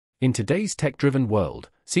In today's tech-driven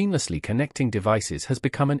world, seamlessly connecting devices has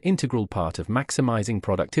become an integral part of maximizing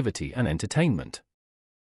productivity and entertainment.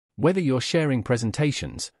 Whether you're sharing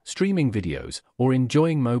presentations, streaming videos, or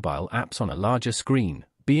enjoying mobile apps on a larger screen,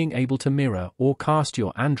 being able to mirror or cast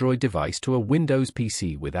your Android device to a Windows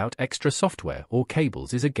PC without extra software or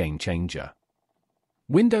cables is a game-changer.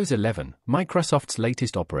 Windows 11, Microsoft's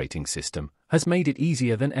latest operating system, has made it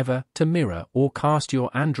easier than ever to mirror or cast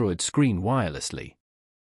your Android screen wirelessly.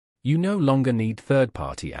 You no longer need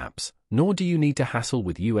third-party apps, nor do you need to hassle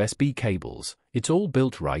with USB cables. It's all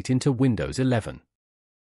built right into Windows 11.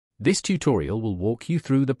 This tutorial will walk you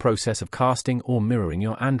through the process of casting or mirroring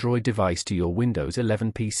your Android device to your Windows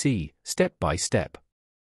 11 PC, step by step.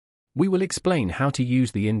 We will explain how to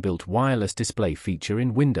use the inbuilt wireless display feature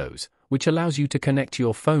in Windows, which allows you to connect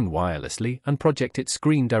your phone wirelessly and project its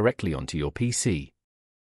screen directly onto your PC.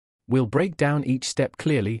 We'll break down each step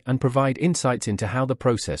clearly and provide insights into how the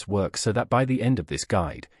process works so that by the end of this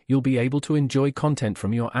guide, you'll be able to enjoy content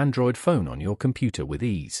from your Android phone on your computer with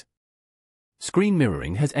ease. Screen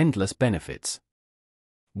mirroring has endless benefits.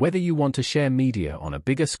 Whether you want to share media on a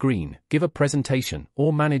bigger screen, give a presentation,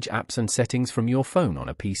 or manage apps and settings from your phone on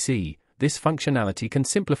a PC, this functionality can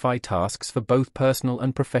simplify tasks for both personal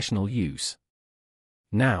and professional use.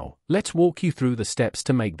 Now, let's walk you through the steps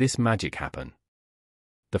to make this magic happen.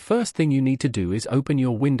 The first thing you need to do is open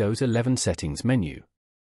your Windows 11 settings menu.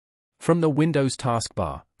 From the Windows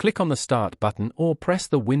taskbar, click on the Start button or press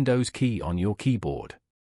the Windows key on your keyboard.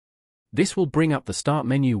 This will bring up the Start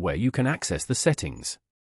menu where you can access the settings.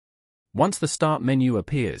 Once the Start menu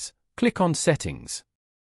appears, click on Settings.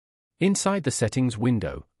 Inside the Settings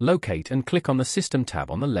window, locate and click on the System tab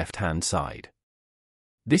on the left-hand side.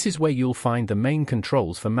 This is where you'll find the main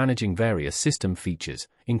controls for managing various system features,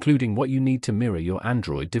 including what you need to mirror your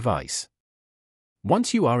Android device.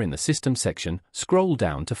 Once you are in the System section, scroll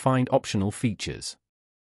down to find Optional Features.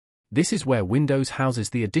 This is where Windows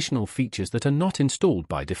houses the additional features that are not installed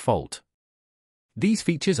by default. These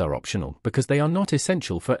features are optional because they are not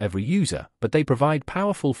essential for every user, but they provide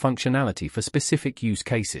powerful functionality for specific use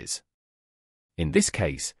cases. In this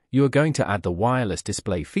case, you are going to add the wireless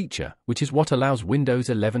display feature, which is what allows Windows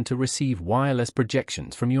 11 to receive wireless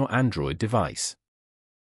projections from your Android device.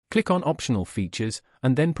 Click on Optional Features,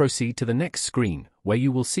 and then proceed to the next screen, where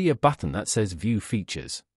you will see a button that says View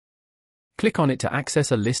Features. Click on it to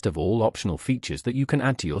access a list of all optional features that you can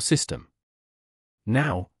add to your system.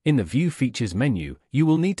 Now, in the View Features menu, you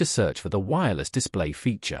will need to search for the wireless display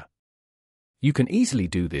feature. You can easily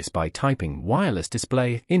do this by typing wireless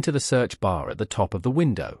display into the search bar at the top of the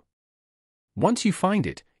window. Once you find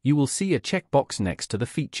it, you will see a checkbox next to the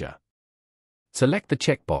feature. Select the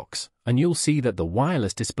checkbox, and you'll see that the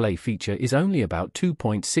wireless display feature is only about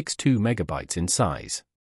 2.62 megabytes in size.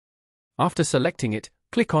 After selecting it,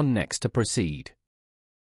 click on Next to proceed.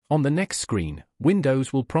 On the next screen,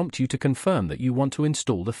 Windows will prompt you to confirm that you want to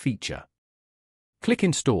install the feature. Click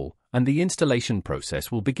Install, and the installation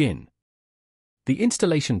process will begin. The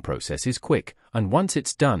installation process is quick, and once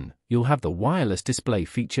it's done, you'll have the wireless display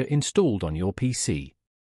feature installed on your PC.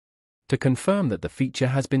 To confirm that the feature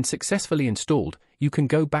has been successfully installed, you can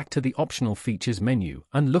go back to the Optional Features menu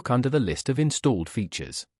and look under the list of installed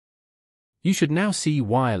features. You should now see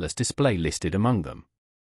wireless display listed among them.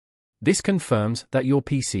 This confirms that your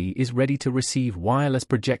PC is ready to receive wireless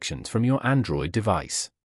projections from your Android device.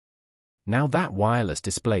 Now that wireless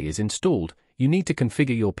display is installed, you need to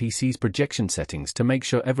configure your PC's projection settings to make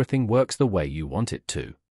sure everything works the way you want it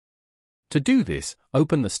to. To do this,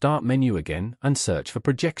 open the Start menu again and search for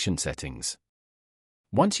Projection Settings.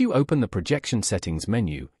 Once you open the Projection Settings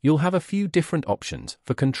menu, you'll have a few different options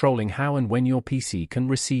for controlling how and when your PC can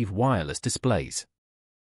receive wireless displays.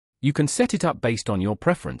 You can set it up based on your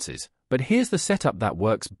preferences, but here's the setup that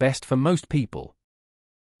works best for most people.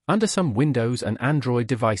 Under some Windows and Android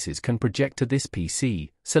devices can project to this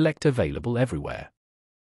PC, select Available Everywhere.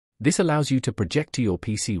 This allows you to project to your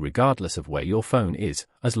PC regardless of where your phone is,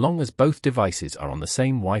 as long as both devices are on the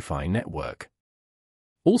same Wi-Fi network.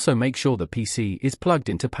 Also make sure the PC is plugged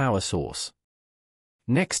into power source.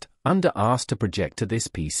 Next, under Ask to project to this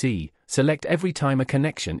PC, select every time a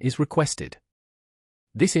connection is requested.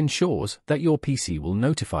 This ensures that your PC will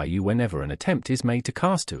notify you whenever an attempt is made to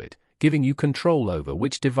cast to it, giving you control over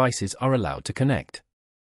which devices are allowed to connect.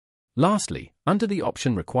 Lastly, under the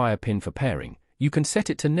option Require PIN for pairing, you can set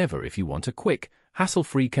it to Never if you want a quick,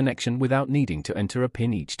 hassle-free connection without needing to enter a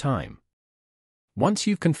PIN each time. Once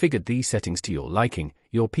you've configured these settings to your liking,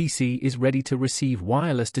 your PC is ready to receive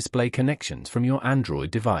wireless display connections from your Android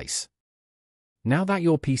device. Now that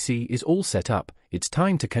your PC is all set up, it's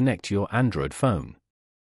time to connect your Android phone.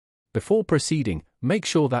 Before proceeding, make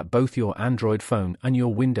sure that both your Android phone and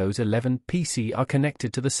your Windows 11 PC are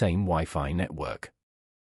connected to the same Wi-Fi network.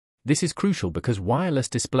 This is crucial because wireless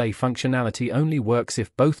display functionality only works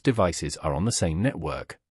if both devices are on the same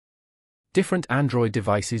network. Different Android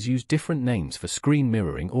devices use different names for screen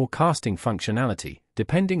mirroring or casting functionality,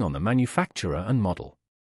 depending on the manufacturer and model.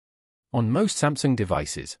 On most Samsung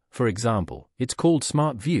devices, for example, it's called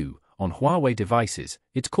Smart View, on Huawei devices,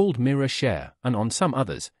 it's called Mirror Share, and on some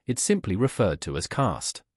others, it's simply referred to as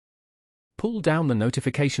Cast. Pull down the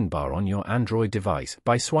notification bar on your Android device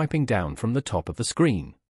by swiping down from the top of the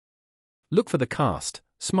screen. Look for the Cast,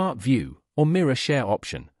 Smart View, or Mirror Share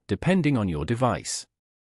option, depending on your device.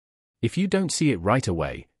 If you don't see it right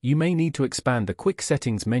away, you may need to expand the Quick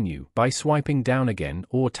Settings menu by swiping down again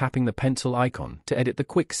or tapping the pencil icon to edit the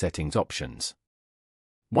Quick Settings options.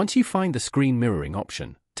 Once you find the screen mirroring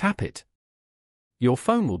option, tap it. Your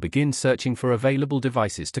phone will begin searching for available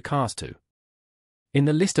devices to cast to. In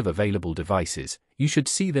the list of available devices, you should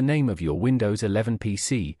see the name of your Windows 11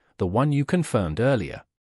 PC, the one you confirmed earlier.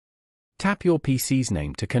 Tap your PC's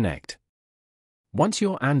name to connect. Once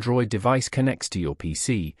your Android device connects to your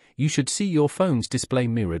PC, you should see your phone's display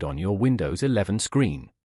mirrored on your Windows 11 screen.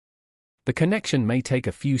 The connection may take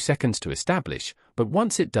a few seconds to establish, but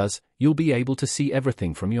once it does, you'll be able to see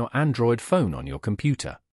everything from your Android phone on your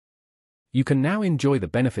computer. You can now enjoy the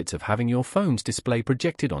benefits of having your phone's display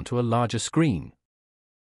projected onto a larger screen.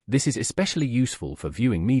 This is especially useful for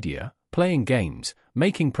viewing media, playing games,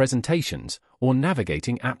 making presentations, or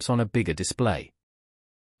navigating apps on a bigger display.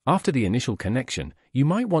 After the initial connection, you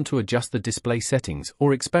might want to adjust the display settings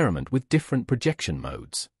or experiment with different projection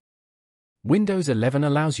modes. Windows 11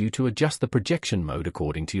 allows you to adjust the projection mode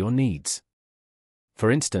according to your needs. For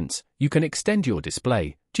instance, you can extend your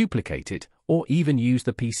display, duplicate it, or even use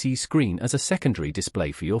the PC screen as a secondary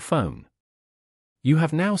display for your phone. You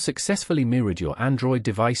have now successfully mirrored your Android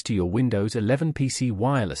device to your Windows 11 PC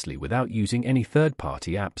wirelessly without using any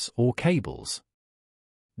third-party apps or cables.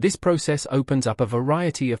 This process opens up a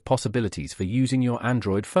variety of possibilities for using your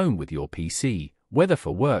Android phone with your PC, whether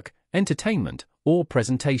for work, entertainment, or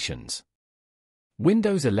presentations.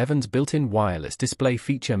 Windows 11's built-in wireless display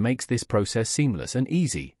feature makes this process seamless and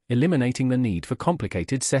easy, eliminating the need for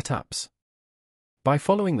complicated setups. By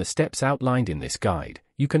following the steps outlined in this guide,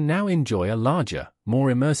 you can now enjoy a larger, more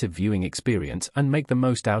immersive viewing experience and make the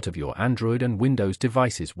most out of your Android and Windows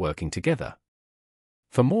devices working together.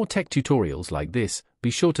 For more tech tutorials like this,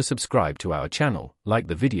 be sure to subscribe to our channel, like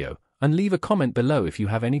the video, and leave a comment below if you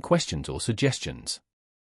have any questions or suggestions.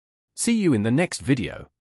 See you in the next video.